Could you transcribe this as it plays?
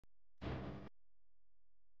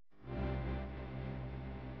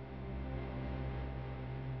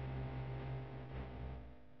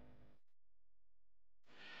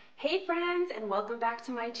Hey friends, and welcome back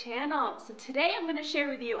to my channel. So today I'm going to share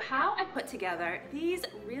with you how I put together these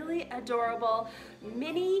really adorable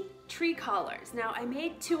mini tree collars. Now I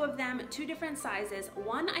made two of them, two different sizes.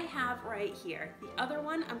 One I have right here. The other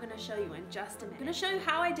one I'm going to show you in just a minute. I'm going to show you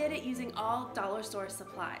how I did it using all dollar store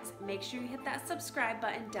supplies. Make sure you hit that subscribe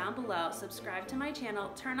button down below, subscribe to my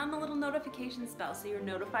channel, turn on the little notifications bell so you're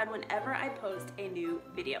notified whenever I post a new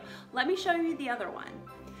video. Let me show you the other one.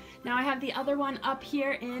 Now I have the other one up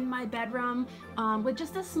here in my bedroom with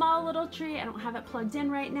just a small little tree. I don't have it plugged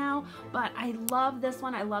in right now, but I love this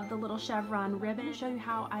one. I love the little chevron ribbon. I'll show you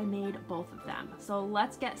how I made both of them. So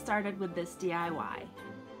let's get started with this DIY.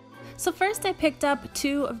 So first I picked up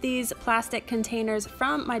two of these plastic containers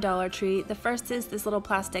from my Dollar Tree. The first is this little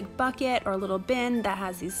plastic bucket or little bin that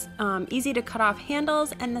has these easy to cut off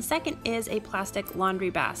handles, and the second is a plastic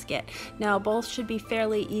laundry basket. Now both should be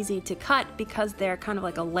fairly easy to cut because they're kind of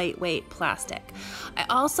like a lightweight plastic. I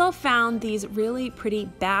also found these really pretty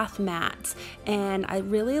bath mats and I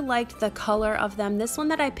really liked the color of them. This one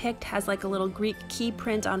that I picked has like a little Greek key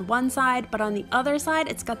print on one side, but on the other side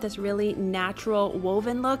it's got this really natural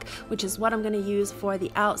woven look, which is what I'm going to use for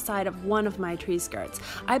the outside of one of my tree skirts.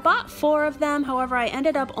 I bought 4 of them, however I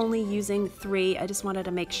ended up only using 3. I just wanted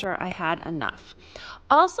to make sure I had enough.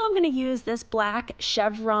 Also, I'm going to use this black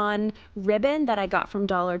chevron ribbon that I got from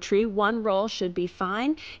Dollar Tree. 1 roll should be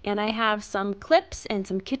fine. And I have some clips and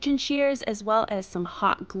some kitchen shears as well as some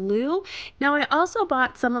hot glue. Now I also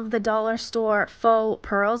bought some of the dollar store faux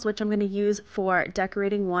pearls, which I'm going to use for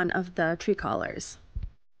decorating one of the tree collars.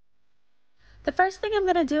 The first thing I'm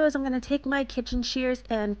going to do is I'm going to take my kitchen shears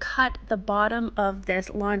and cut the bottom of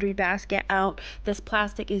this laundry basket out. This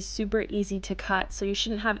plastic is super easy to cut, so you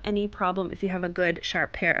shouldn't have any problem if you have a good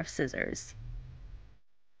sharp pair of scissors.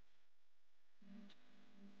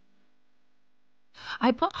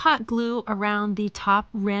 I put hot glue around the top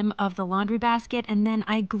rim of the laundry basket, and then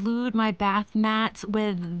I glued my bath mats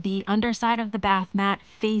with the underside of the bath mat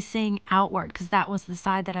facing outward because that was the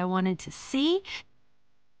side that I wanted to see.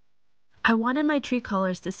 I wanted my tree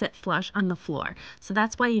collars to sit flush on the floor, so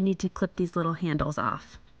that's why you need to clip these little handles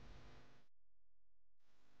off.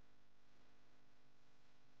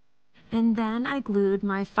 And then I glued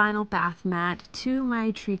my final bath mat to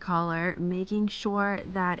my tree collar, making sure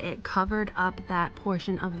that it covered up that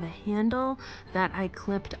portion of the handle that I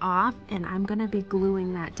clipped off, and I'm going to be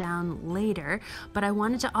gluing that down later. But I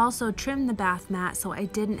wanted to also trim the bath mat so I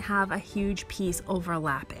didn't have a huge piece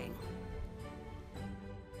overlapping.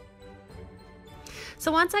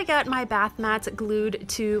 So once I got my bath mats glued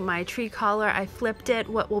to my tree collar, I flipped it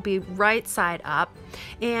what will be right side up,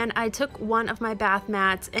 and I took one of my bath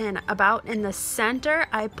mats and about in the center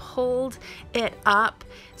I pulled it up,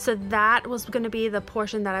 so that was going to be the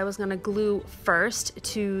portion that I was going to glue first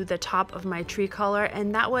to the top of my tree collar,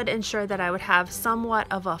 and that would ensure that I would have somewhat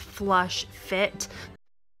of a flush fit.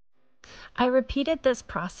 I repeated this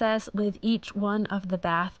process with each one of the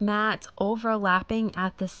bath mats, overlapping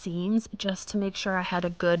at the seams just to make sure I had a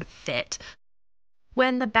good fit.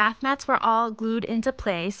 When the bath mats were all glued into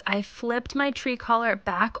place, I flipped my tree collar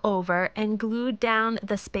back over and glued down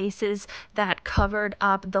the spaces that covered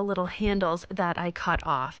up the little handles that I cut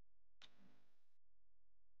off.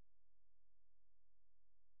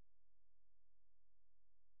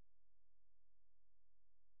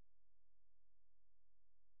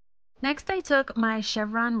 Next, I took my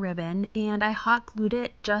chevron ribbon and I hot glued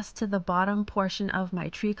it just to the bottom portion of my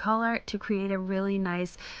tree collar to create a really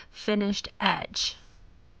nice finished edge.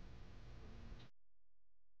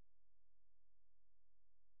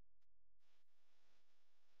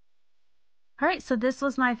 All right, so this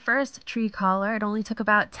was my first tree collar. It only took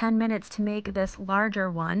about 10 minutes to make this larger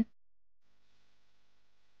one.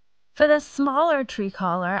 For the smaller tree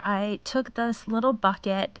collar, I took this little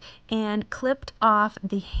bucket and clipped off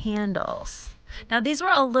the handles. Now these were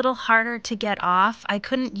a little harder to get off. I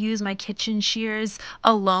couldn't use my kitchen shears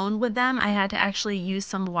alone with them. I had to actually use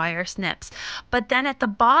some wire snips. But then at the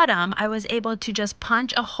bottom, I was able to just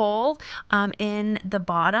punch a hole in the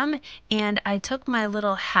bottom, and I took my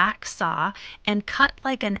little hacksaw and cut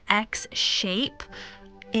like an X shape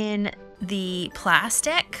in the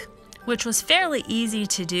plastic, which was fairly easy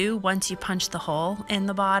to do once you punch the hole in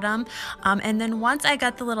the bottom. And then once I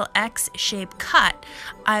got the little X shape cut,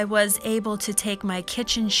 I was able to take my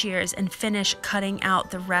kitchen shears and finish cutting out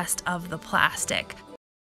the rest of the plastic.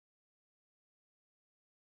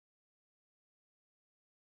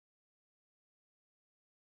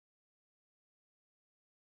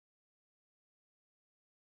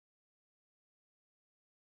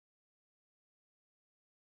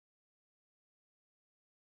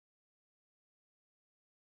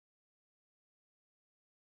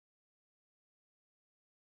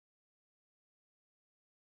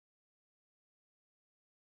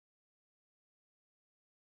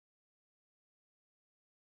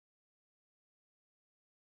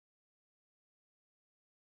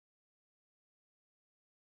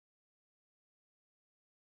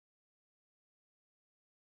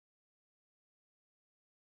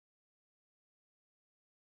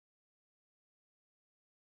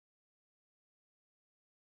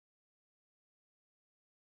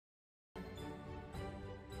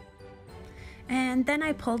 And then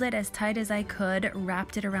I pulled it as tight as I could,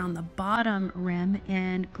 wrapped it around the bottom rim,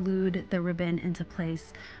 and glued the ribbon into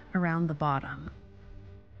place around the bottom.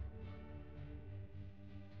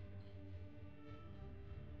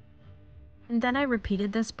 And then I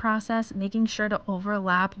repeated this process, making sure to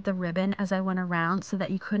overlap the ribbon as I went around so that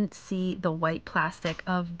you couldn't see the white plastic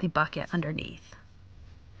of the bucket underneath.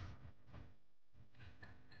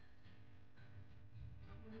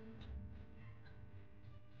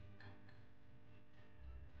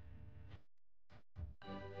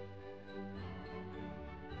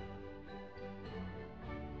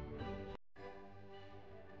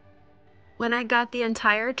 When I got the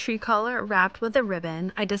entire tree collar wrapped with a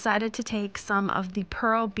ribbon, I decided to take some of the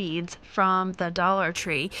pearl beads from the Dollar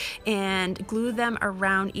Tree and glue them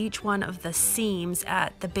around each one of the seams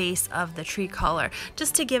at the base of the tree collar,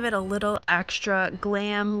 just to give it a little extra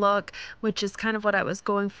glam look, which is kind of what I was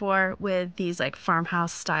going for with these like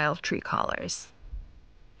farmhouse style tree collars.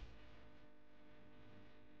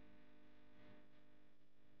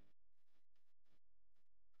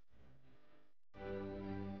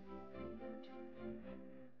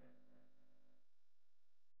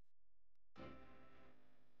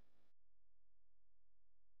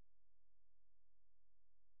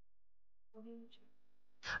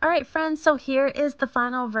 All right, friends, so here is the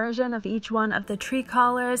final version of each one of the tree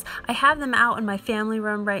collars. I have them out in my family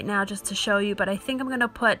room right now just to show you, but I think I'm going to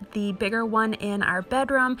put the bigger one in our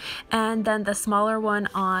bedroom and then the smaller one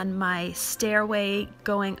on my stairway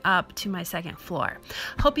going up to my second floor.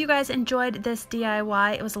 Hope you guys enjoyed this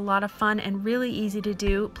DIY. It was a lot of fun and really easy to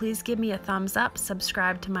do. Please give me a thumbs up,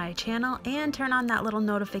 subscribe to my channel, and turn on that little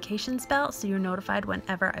notifications bell so you're notified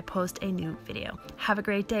whenever I post a new video. Have a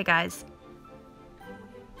great day, guys.